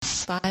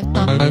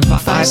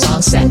Five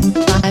song set.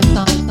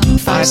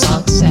 Five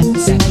song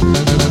set.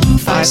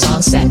 Five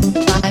song set.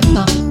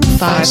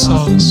 Five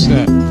song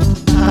set.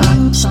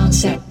 Five song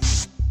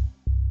set.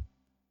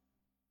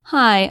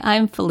 Hi,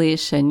 I'm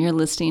Felicia, and you're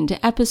listening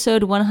to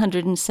episode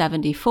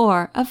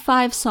 174 of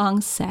 5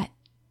 Songs Set.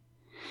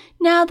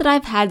 Now that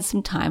I've had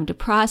some time to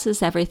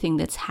process everything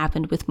that's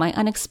happened with my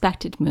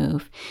unexpected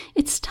move,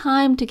 it's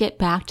time to get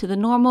back to the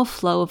normal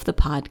flow of the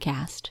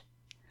podcast.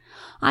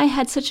 I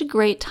had such a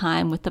great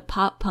time with the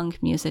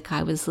pop-punk music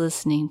I was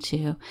listening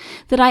to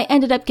that I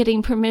ended up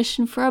getting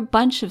permission for a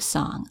bunch of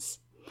songs.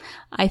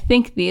 I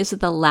think these are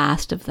the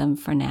last of them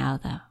for now,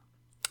 though.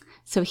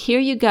 So here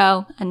you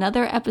go,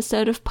 another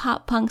episode of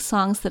pop-punk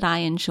songs that I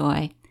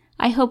enjoy.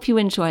 I hope you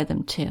enjoy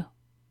them too.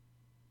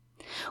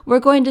 We're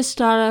going to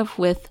start off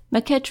with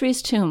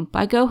McKittrie's Tomb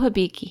by Go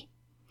Hibiki.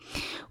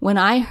 When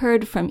I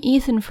heard from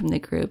Ethan from the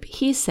group,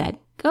 he said,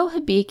 Go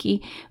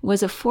Hibiki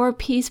was a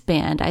 4-piece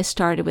band I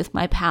started with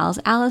my pals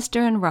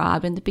Alistair and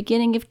Rob in the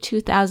beginning of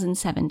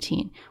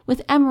 2017,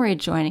 with Emery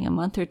joining a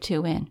month or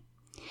two in.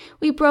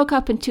 We broke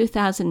up in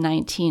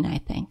 2019, I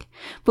think,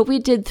 but we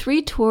did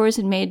 3 tours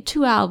and made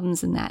 2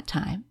 albums in that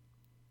time.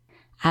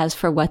 As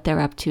for what they're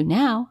up to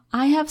now,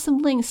 I have some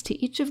links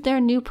to each of their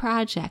new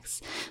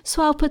projects,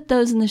 so I'll put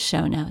those in the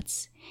show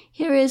notes.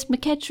 Here is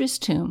McKittrie's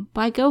Tomb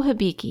by Go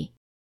Hibiki.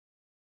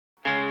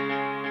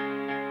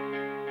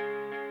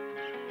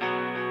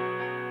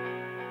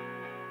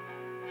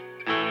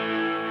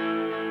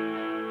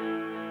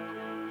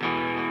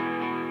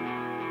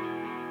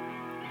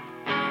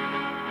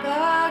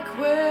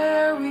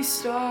 Where we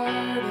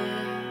started,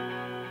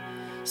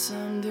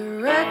 some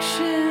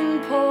direction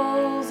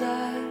pulls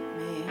at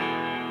me.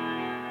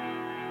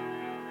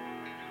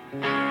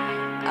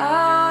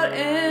 Out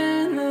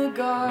in the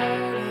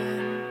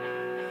garden,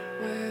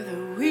 where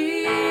the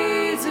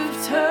weeds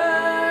have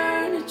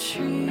turned to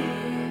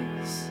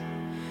trees,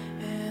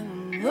 and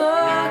I'm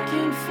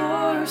looking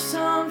for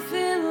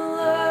something, but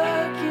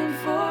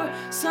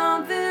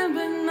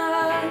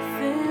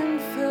nothing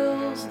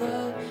fills the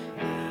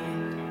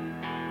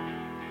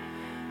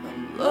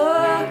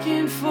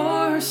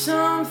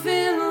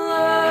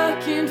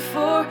looking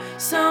for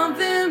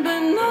something, but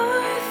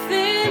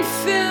nothing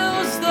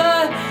fills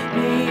the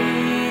need.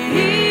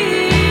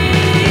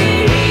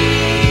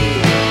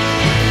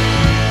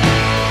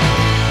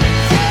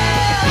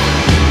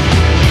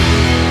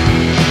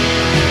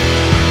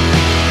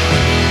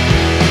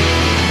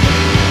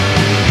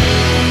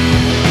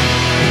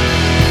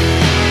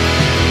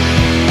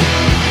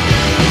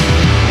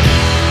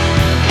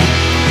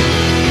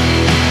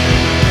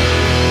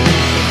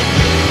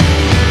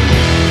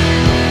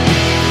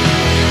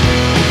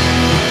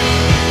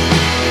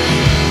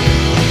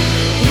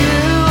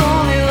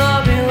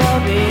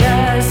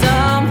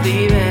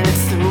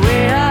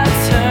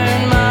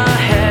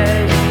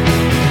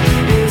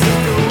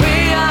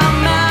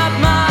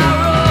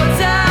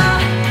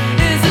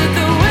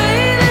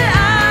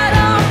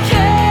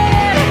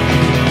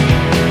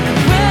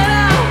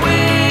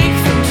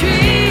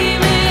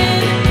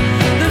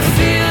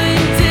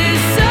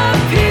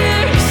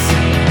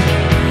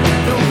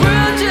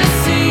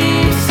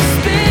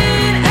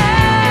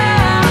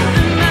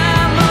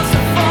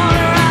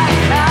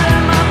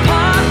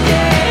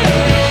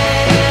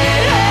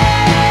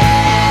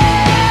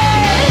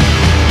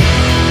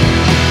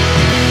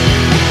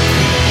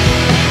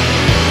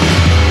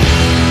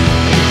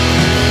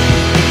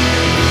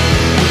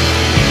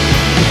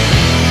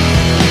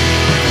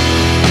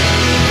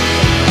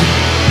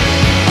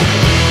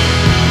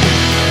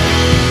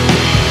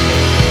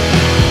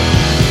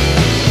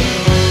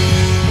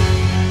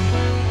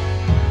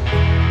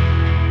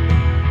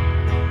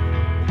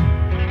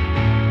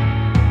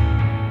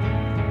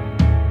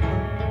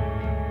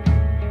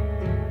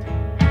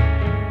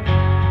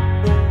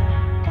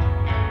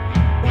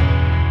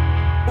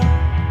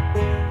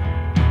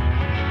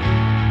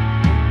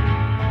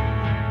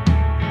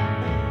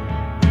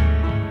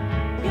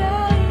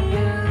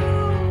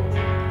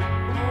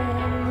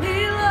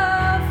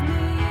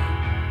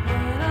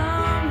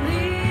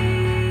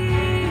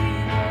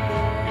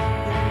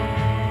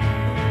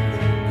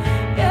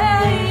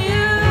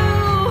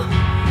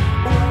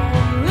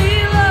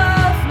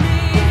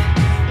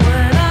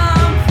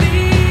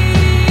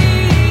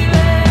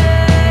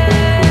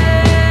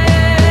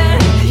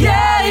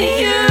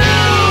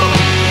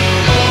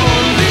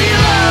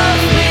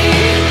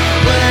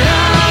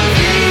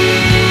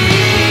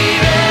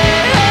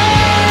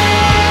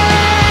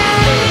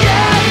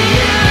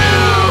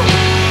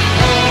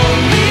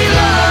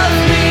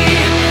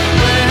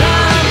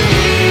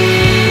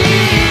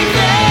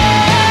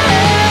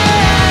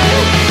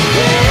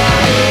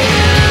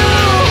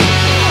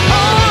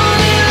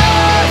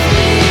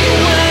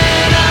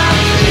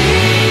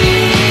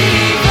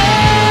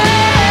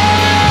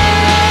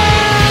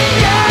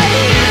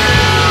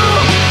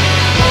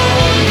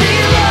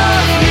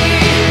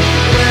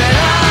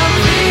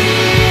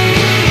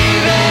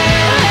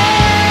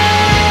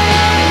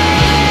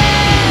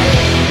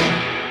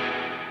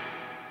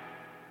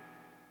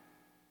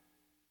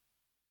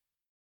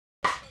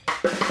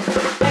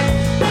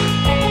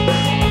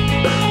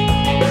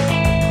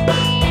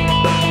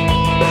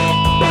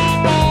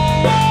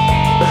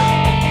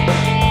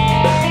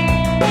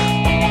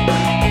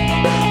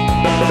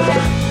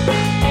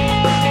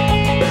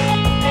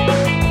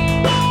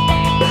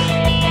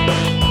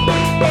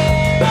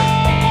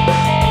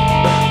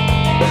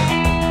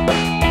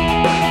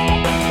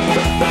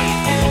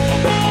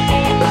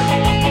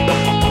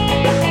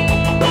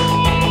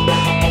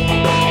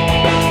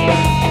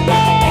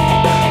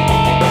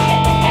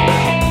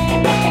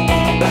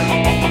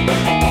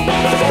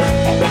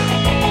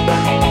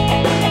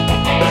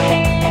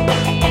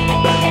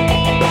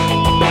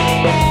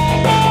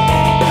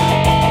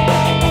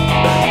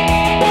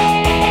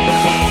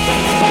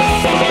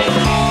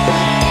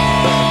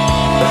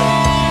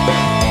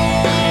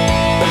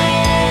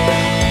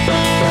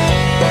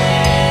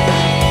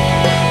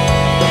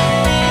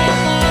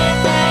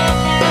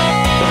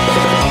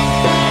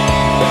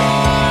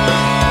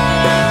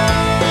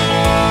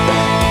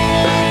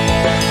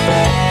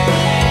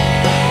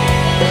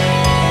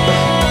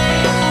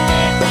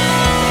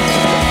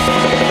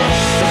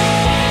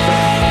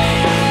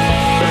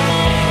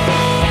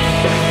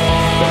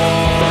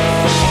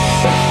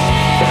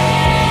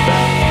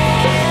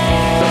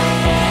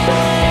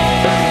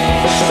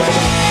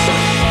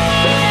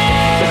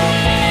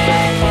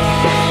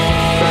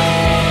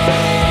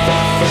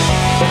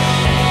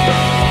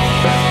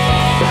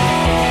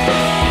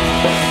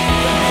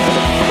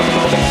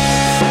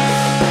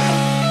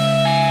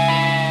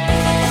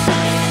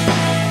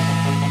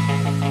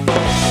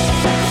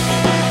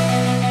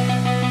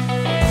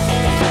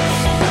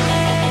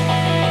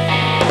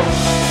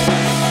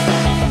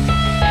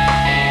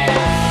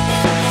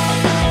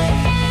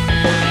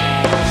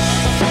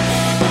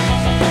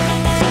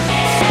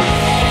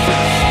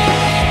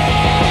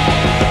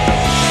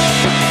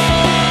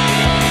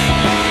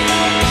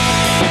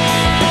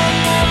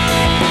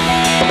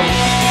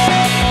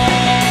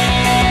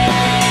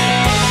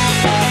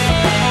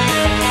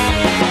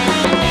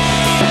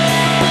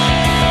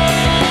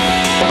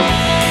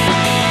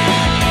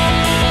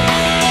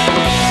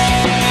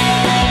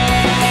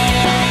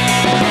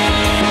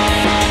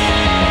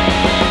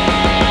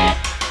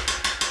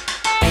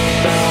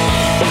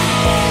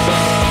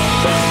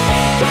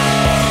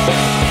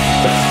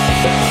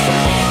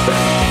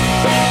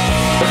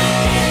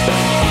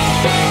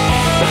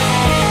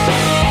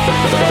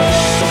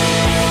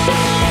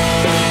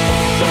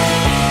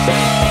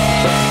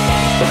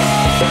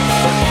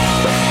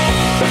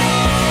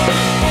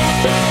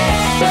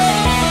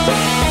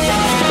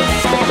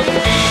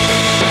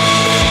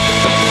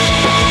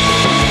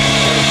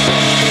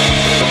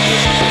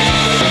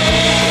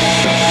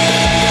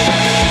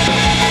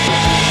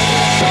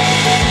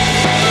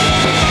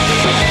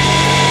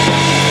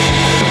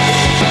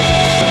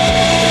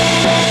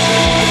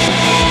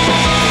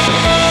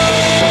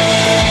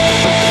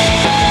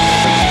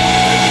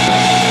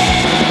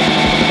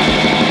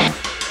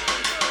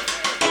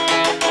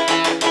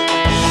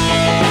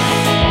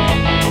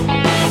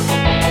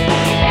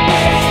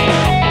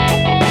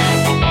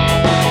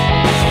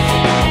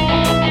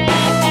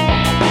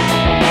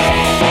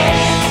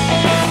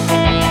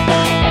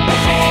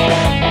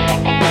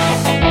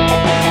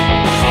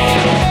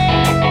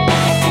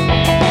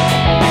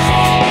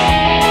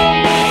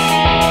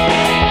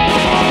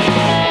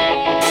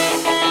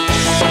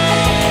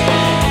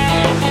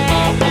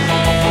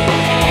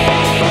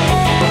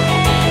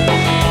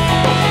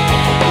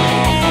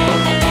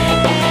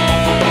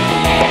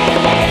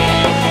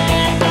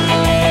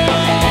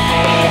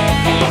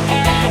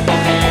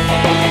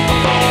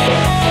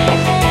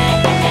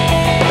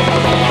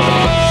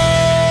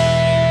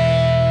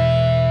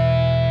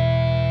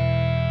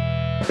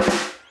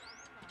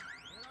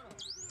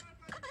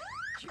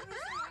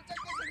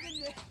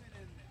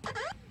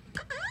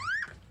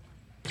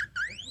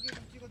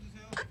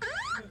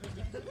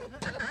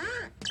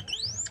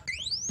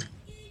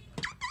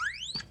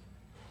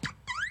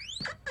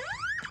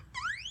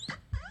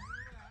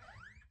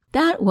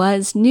 That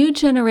was New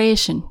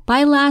Generation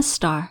by Last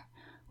Star.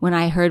 When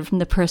I heard from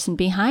the person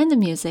behind the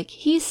music,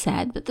 he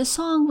said that the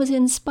song was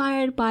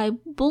inspired by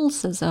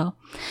Bulsazo,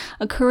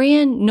 a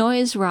Korean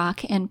noise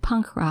rock and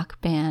punk rock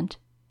band.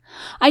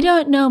 I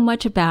don't know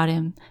much about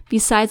him,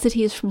 besides that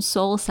he is from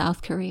Seoul,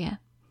 South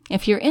Korea.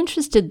 If you're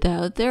interested,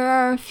 though, there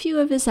are a few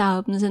of his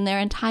albums in their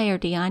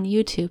entirety on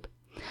YouTube.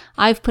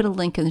 I've put a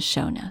link in the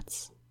show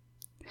notes.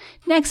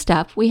 Next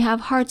up, we have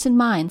Hearts and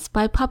Minds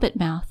by Puppet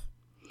Mouth.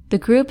 The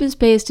group is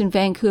based in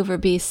Vancouver,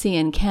 BC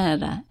in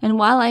Canada, and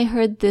while I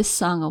heard this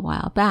song a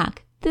while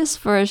back, this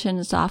version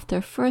is off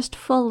their first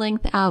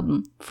full-length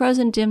album,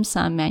 Frozen Dim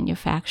Sum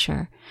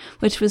Manufacturer,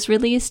 which was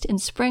released in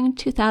spring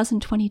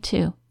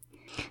 2022.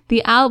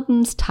 The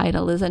album's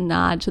title is a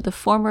nod to the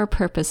former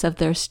purpose of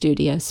their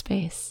studio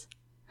space.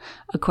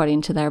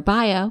 According to their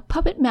bio,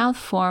 Puppet Mouth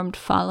formed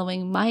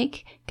following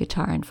Mike,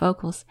 guitar and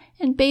vocals,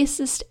 and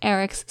bassist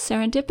Eric's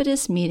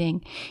serendipitous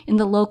meeting in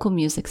the local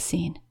music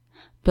scene.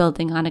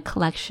 Building on a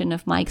collection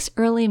of Mike's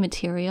early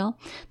material,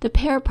 the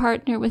pair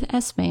partner with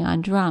Esme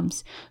on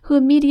drums, who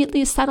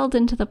immediately settled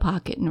into the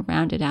pocket and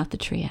rounded out the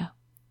trio.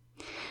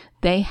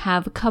 They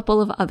have a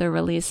couple of other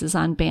releases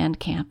on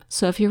Bandcamp,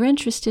 so if you're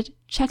interested,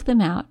 check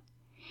them out.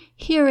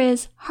 Here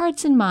is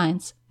Hearts and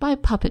Minds by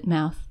Puppet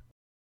Mouth.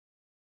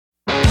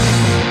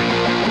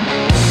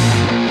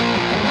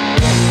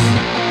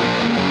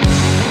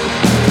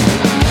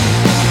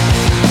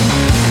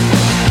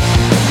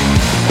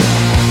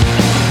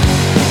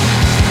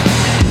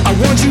 I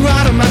want you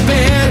out of my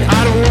bed,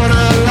 I don't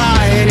wanna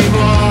lie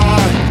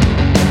anymore.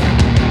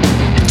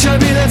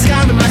 Chubby, that's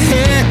gone to my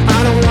head, I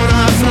don't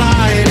wanna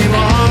fly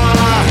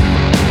anymore.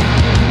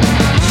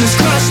 This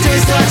crust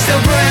tastes like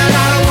stale bread,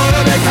 I don't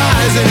wanna make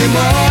pies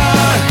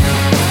anymore.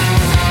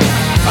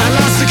 I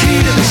lost the key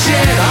to the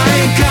shed, I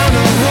ain't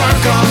gonna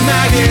work on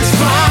Maggie's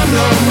farm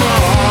no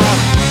more.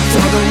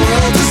 For the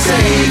world to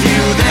save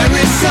you, there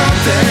is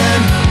something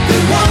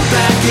they want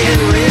back in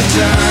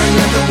return.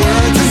 Let the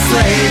world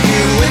enslave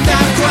you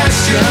without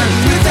question,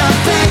 without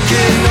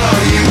thinking, or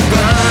you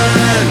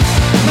burn.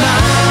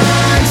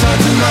 Minds,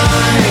 hearts and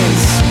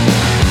minds.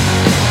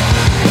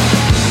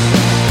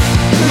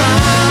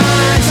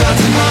 Minds,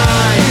 hearts and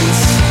minds.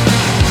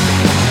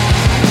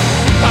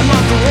 I'm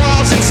off the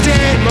walls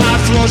instead, my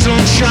floors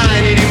don't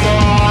shine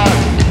anymore.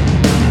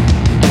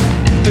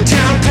 The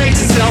town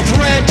paints itself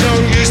red,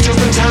 don't use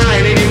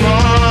turpentine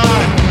anymore.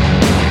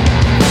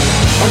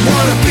 I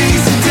wanna be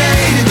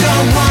sedated,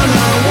 don't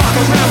wanna walk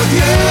around with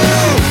you.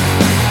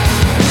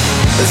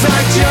 It's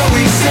like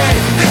Joey said,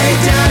 hey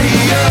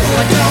daddy-o,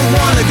 I don't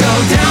wanna go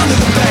down to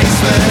the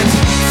basement.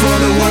 For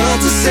the world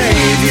to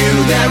save you,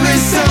 there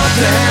is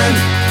something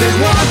they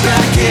want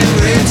back in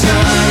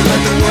return.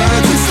 Let the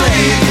world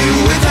enslave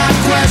you without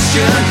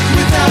question,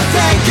 without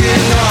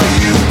thinking, or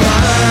you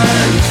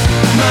burn.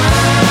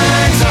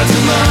 Minds, hearts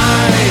and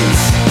minds.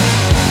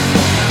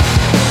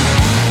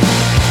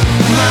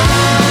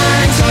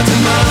 Minds, hearts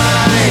and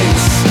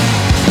minds.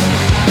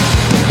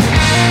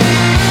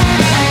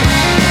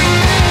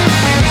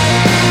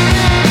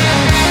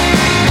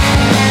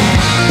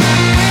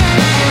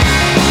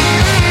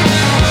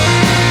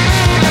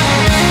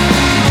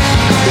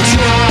 The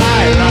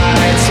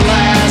twilight's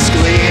last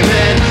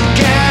gleaming,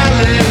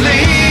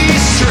 Galilee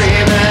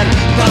streaming,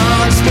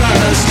 bombs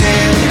burst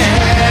in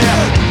air,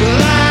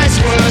 lights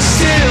were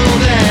still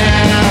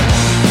there.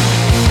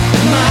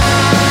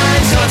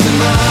 Minds, hearts and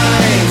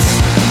minds.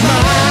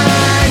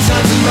 Minds,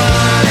 hearts and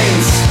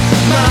minds.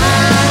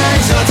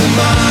 Minds, hearts and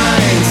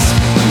minds.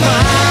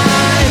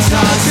 Minds,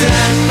 hearts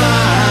and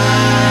minds.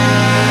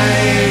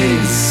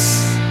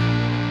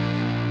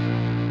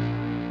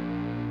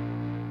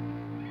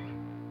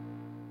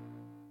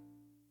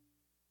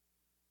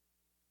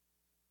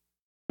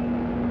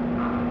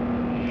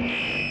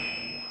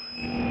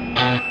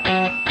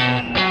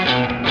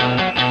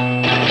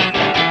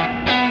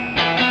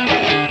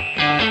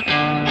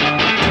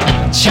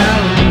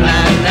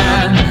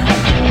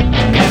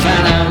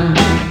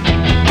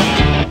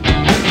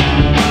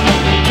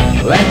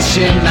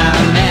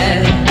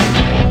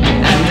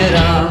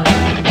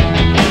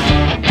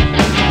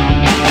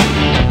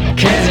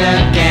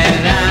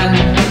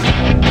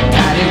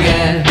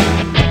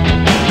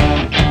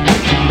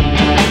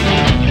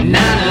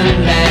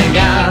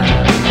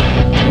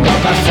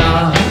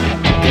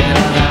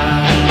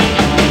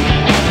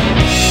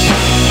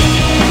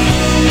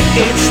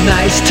 It's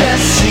nice to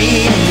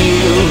see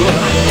you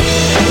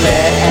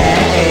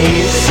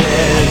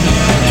racing.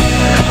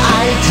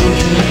 I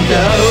didn't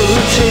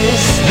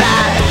notice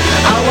that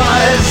I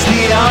was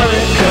the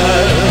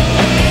oracle.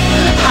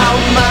 How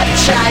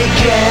much I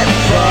get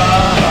for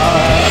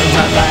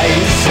my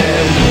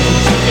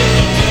license.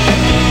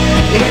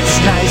 It's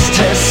nice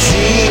to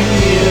see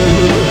you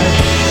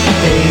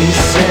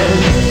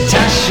racing.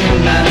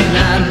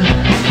 Tashimanan,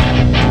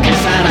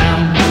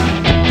 Kisanam.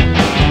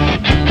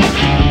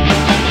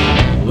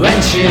 When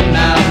she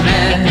now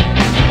met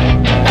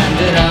and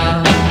it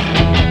all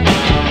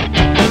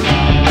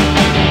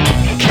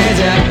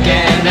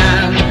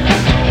Kejakenan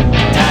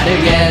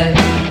Tadiget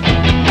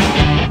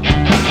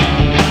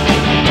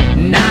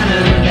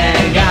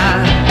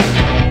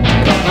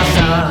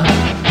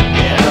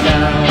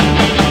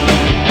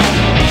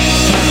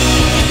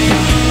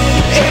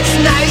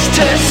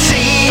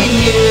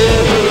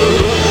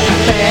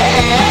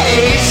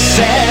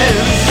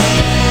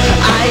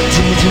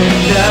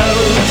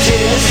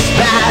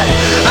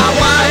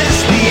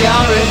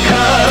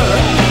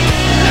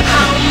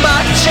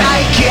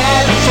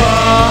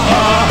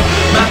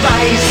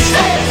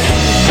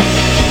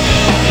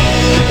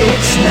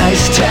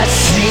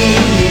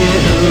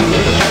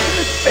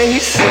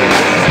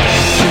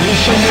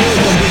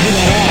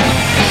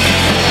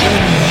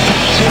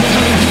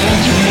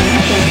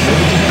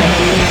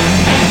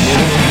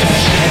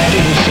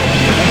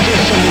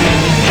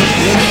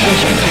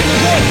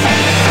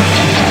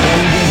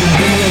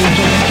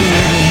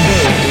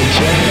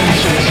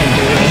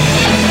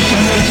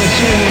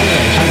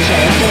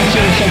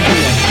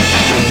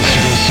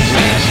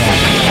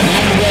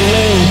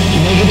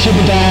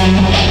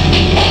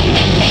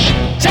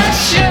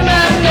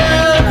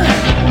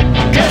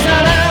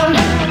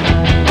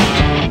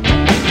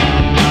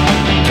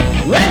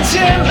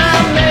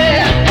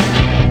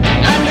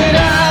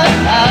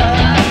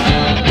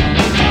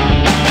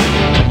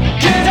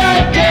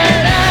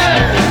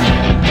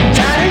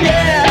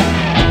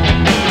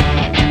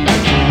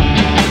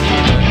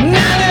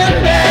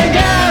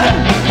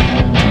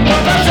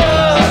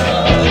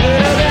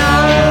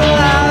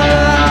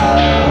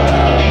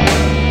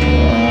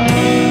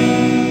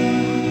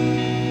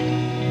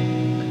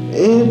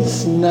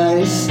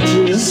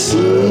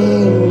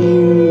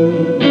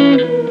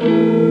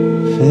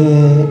I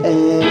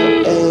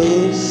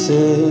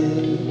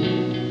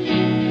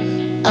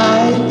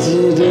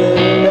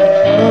didn't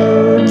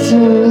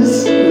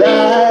notice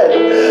that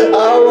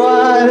I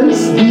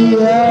was the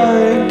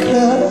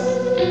oracle.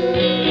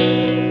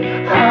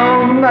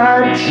 How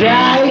much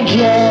I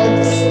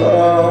get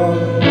from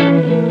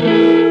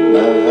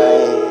my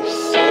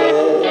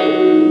vices.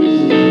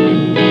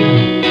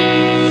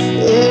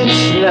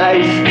 It's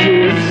nice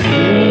to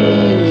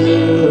see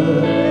you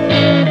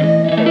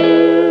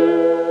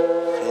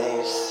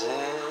faces.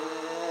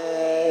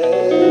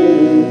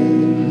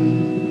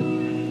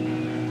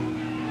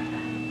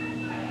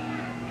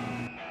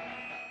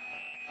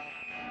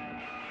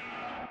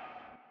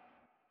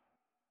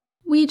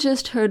 We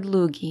just heard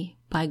Loogie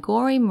by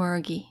Gori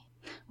Murgi.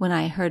 When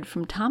I heard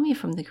from Tommy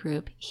from the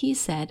group, he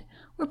said,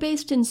 "We're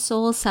based in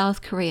Seoul,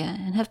 South Korea,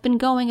 and have been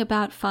going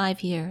about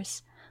 5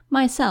 years.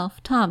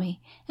 Myself,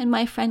 Tommy, and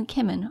my friend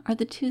Kimmin are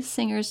the 2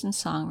 singers and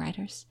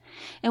songwriters,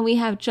 and we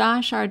have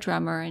Josh, our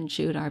drummer, and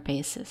Jude, our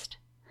bassist.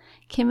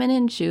 Kimmin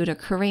and Jude are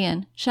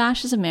Korean,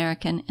 Josh is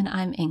American, and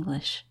I'm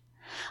English.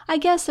 I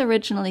guess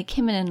originally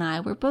Kimmin and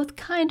I were both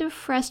kind of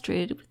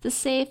frustrated with the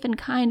safe and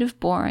kind of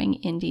boring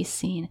indie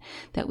scene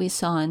that we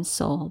saw in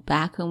Seoul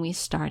back when we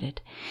started,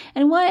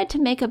 and wanted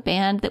to make a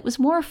band that was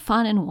more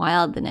fun and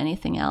wild than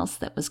anything else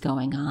that was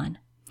going on.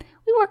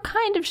 We were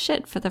kind of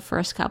shit for the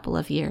first couple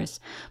of years,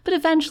 but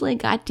eventually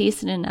got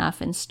decent enough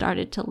and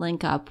started to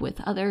link up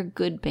with other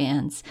good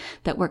bands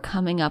that were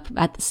coming up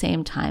at the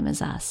same time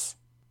as us.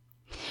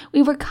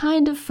 We were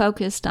kind of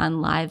focused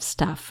on live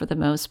stuff for the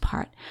most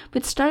part,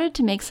 but started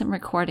to make some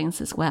recordings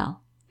as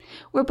well.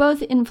 We're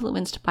both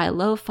influenced by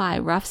lo-fi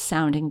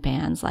rough-sounding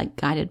bands like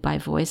Guided by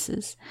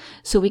Voices,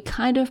 so we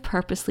kind of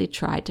purposely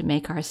tried to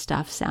make our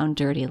stuff sound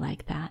dirty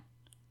like that.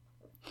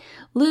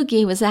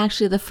 Loogie was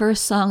actually the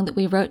first song that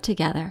we wrote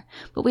together,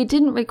 but we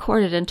didn't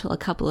record it until a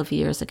couple of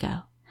years ago.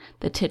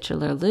 The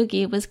titular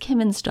Loogie was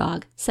Kimmin's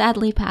dog,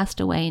 sadly passed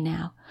away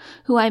now,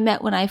 who I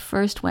met when I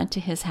first went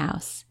to his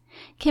house.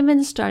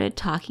 Kimmin started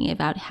talking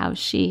about how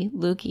she,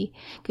 Loogie,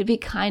 could be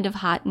kind of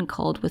hot and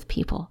cold with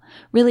people,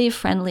 really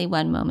friendly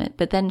one moment,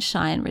 but then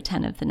shy and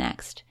retentive the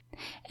next.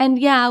 And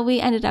yeah, we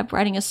ended up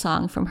writing a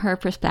song from her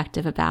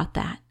perspective about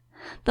that.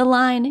 The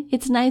line,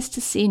 "It's nice to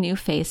see new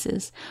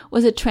faces,"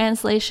 was a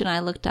translation I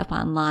looked up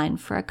online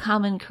for a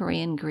common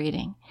Korean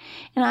greeting,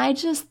 and I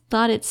just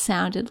thought it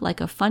sounded like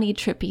a funny,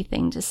 trippy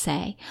thing to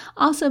say,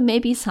 also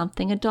maybe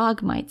something a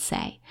dog might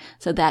say,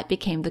 so that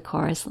became the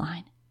chorus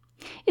line.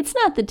 It's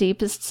not the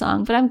deepest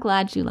song, but I'm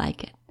glad you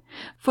like it.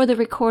 For the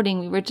recording,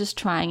 we were just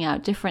trying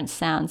out different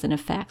sounds and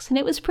effects, and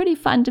it was pretty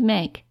fun to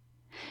make.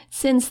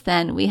 Since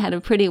then, we had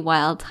a pretty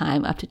wild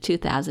time up to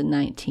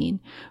 2019,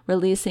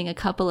 releasing a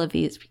couple of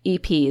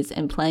EPs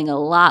and playing a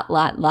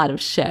lot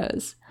of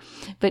shows.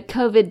 But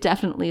COVID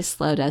definitely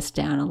slowed us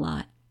down a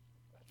lot.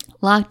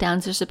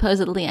 Lockdowns are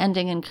supposedly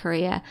ending in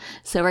Korea,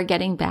 so we're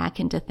getting back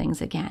into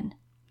things again.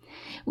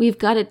 We've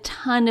got a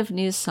ton of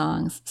new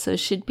songs, so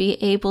should be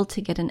able to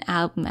get an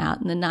album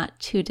out in the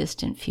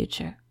not-too-distant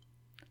future.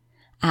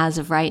 As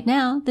of right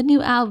now, the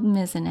new album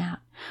isn't out,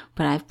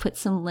 but I've put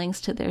some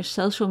links to their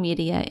social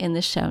media in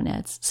the show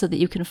notes so that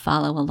you can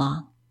follow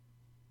along.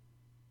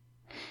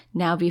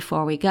 Now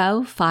before we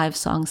go, 5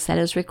 Song Set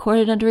is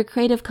recorded under a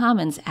Creative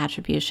Commons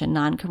Attribution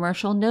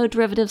Non-Commercial No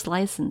Derivatives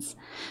license,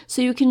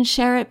 so you can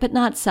share it but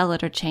not sell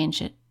it or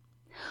change it.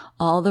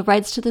 All the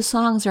rights to the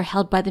songs are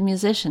held by the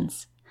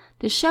musicians.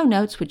 The show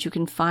notes, which you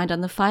can find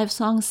on the 5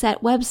 Song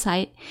Set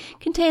website,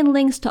 contain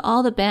links to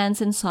all the bands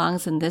and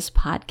songs in this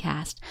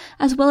podcast,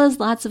 as well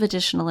as lots of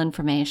additional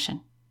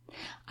information.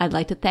 I'd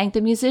like to thank the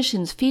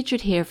musicians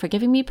featured here for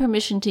giving me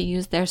permission to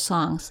use their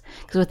songs,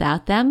 because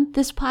without them,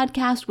 this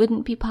podcast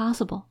wouldn't be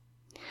possible.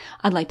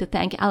 I'd like to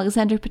thank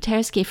Alexander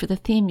Petersky for the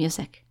theme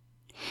music.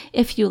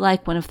 If you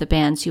like one of the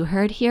bands you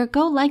heard here,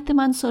 go like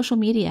them on social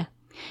media.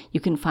 You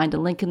can find a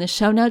link in the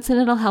show notes and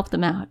it'll help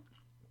them out.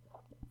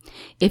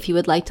 If you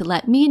would like to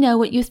let me know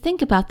what you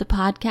think about the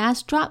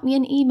podcast, drop me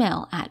an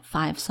email at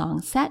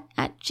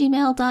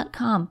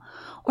 5songset@gmail.com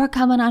or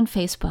comment on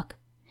Facebook.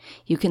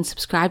 You can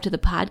subscribe to the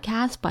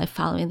podcast by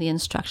following the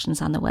instructions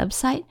on the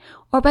website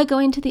or by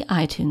going to the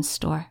iTunes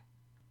store.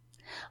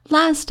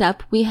 Last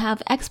up, we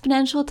have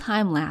Exponential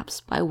Time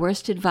Lapse by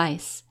Worst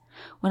Advice.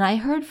 When I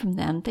heard from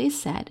them, they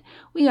said,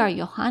 "We are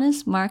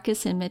Johannes,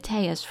 Marcus, and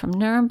Matthias from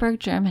Nuremberg,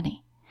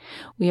 Germany.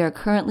 We are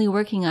currently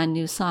working on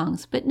new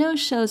songs, but no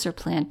shows are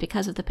planned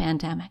because of the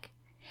pandemic.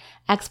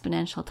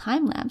 Exponential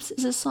Time Lapse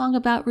is a song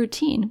about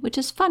routine, which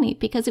is funny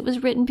because it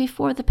was written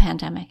before the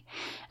pandemic,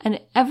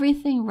 and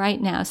everything right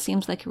now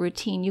seems like a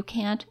routine you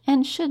can't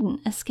and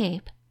shouldn't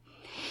escape.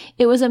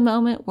 It was a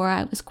moment where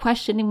I was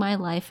questioning my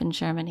life in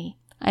Germany.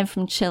 I'm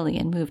from Chile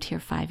and moved here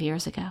 5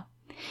 years ago.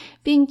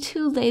 Being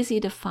too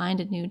lazy to find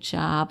a new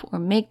job or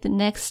make the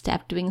next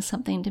step doing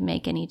something to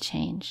make any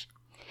change.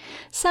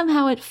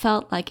 Somehow it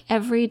felt like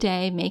every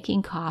day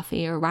making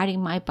coffee or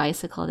riding my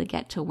bicycle to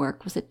get to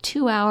work was a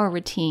 2-hour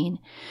routine,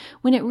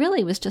 when it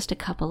really was just a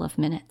couple of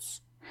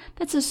minutes.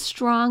 That's a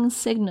strong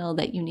signal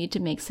that you need to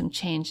make some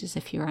changes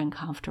if you're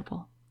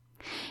uncomfortable.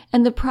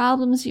 And the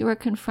problems you are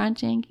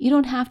confronting, you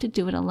don't have to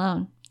do it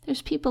alone.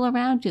 There's people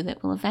around you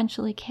that will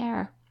eventually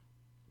care.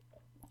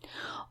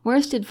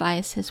 Worst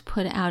Advice has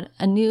put out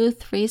a new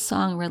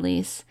 3-song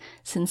release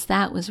since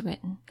that was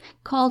written,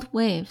 called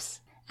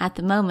Waves. At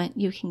the moment,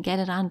 you can get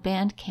it on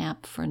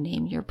Bandcamp for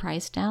Name Your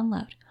Price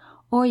download,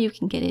 or you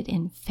can get it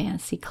in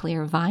fancy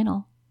clear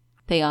vinyl.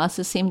 They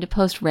also seem to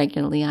post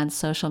regularly on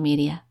social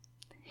media.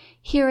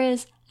 Here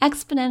is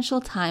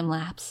Exponential Time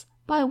Lapse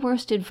by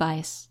Worst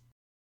Advice.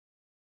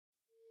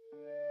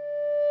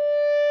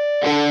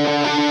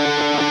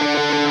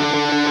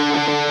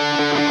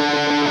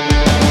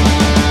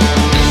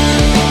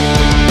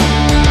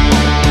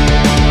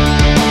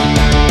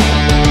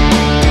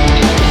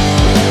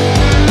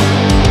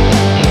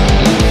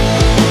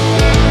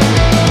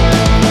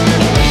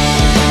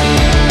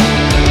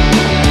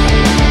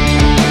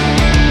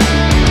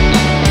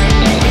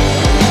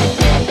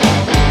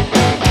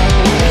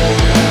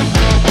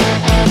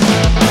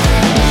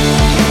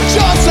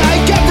 Just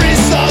like every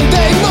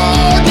Sunday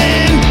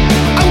morning,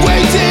 I'm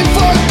waiting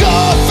for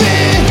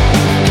coffee.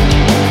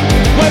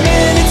 1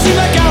 minute seem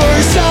like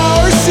hours,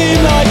 hours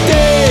seem like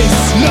days.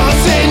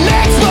 Lost in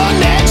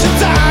exponential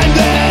time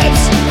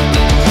lapse,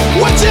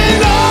 watching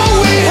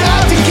all we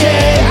have to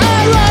get.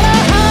 I'd rather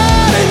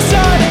hide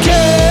inside a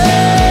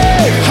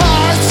cave.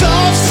 Hearts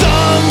of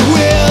some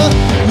will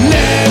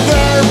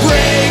never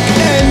break,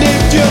 and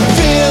if you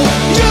feel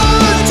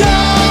you're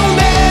down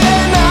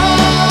and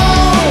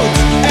out,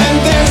 and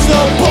there's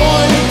no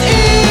point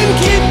in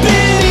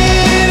keeping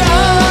it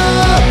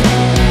up,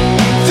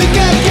 think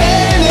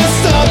again and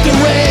stop the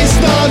race.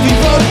 Not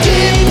before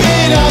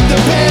keeping up the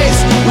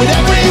pace with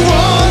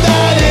everyone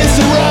that is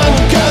around.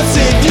 'Cause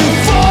if you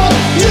fall,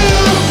 you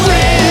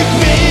break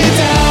me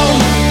down.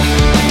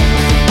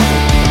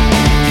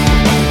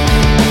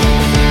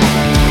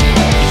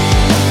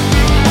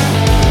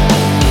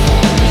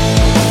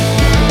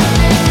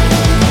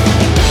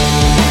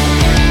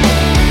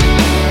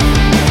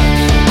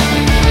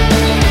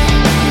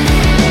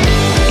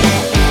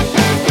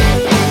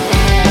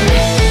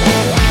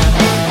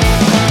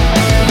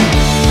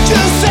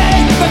 You say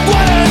that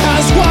water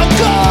has one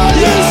color.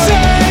 You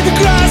say the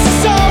grass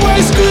is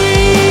always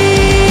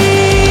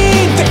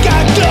green. Take a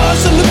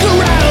closer look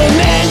around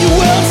and you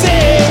will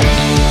see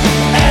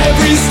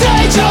every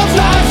stage of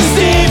life is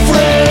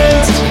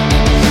different.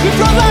 We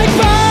float like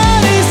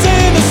bodies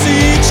in the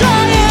sea,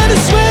 trying to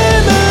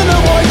swim and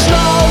avoid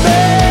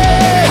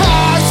drowning.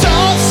 Hearts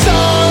of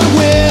stone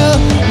will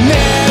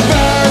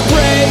never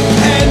break,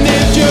 and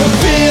if you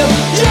feel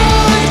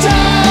you're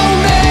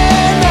down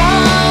and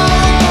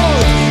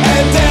out,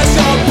 and there's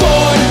no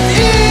point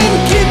in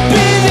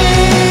keeping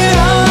it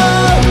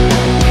up,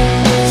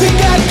 think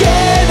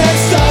again and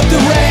stop the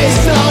race.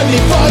 No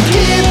need for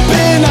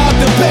keeping up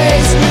the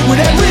pace with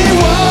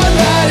everyone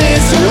that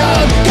is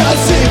around.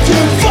 'Cause if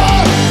you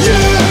fall, you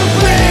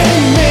bring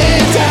me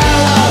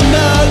down.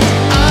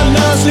 I'm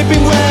not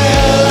sleeping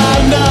well.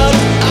 I'm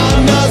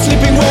not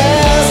sleeping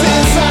well.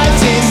 Since I've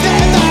seen the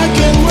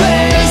darkened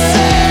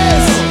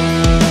places,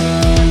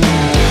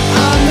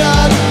 I'm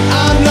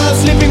not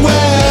sleeping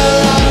well.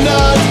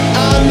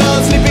 I'm not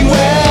sleeping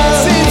well.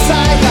 Since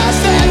I got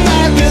the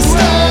darkest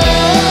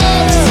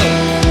thoughts,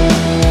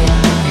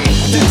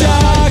 the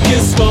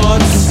darkest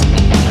spots,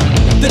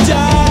 the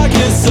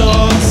darkest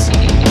thoughts.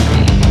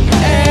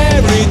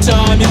 Every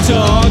time you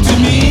talk to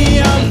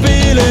me, I'm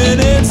feeling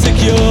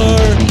insecure.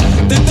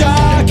 The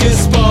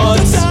darkest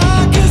spots,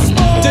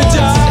 the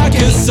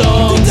darkest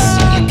songs.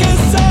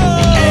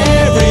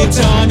 Every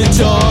time you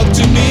talk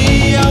to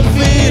me, I'm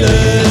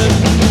feeling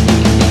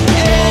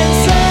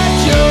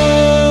insecure.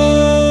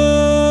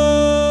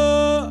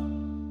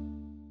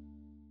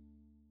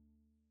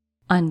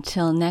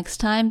 Until next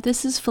time,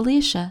 this is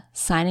Felicia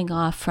signing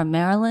off from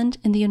Maryland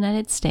in the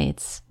United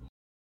States.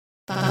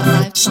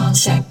 5 song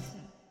set.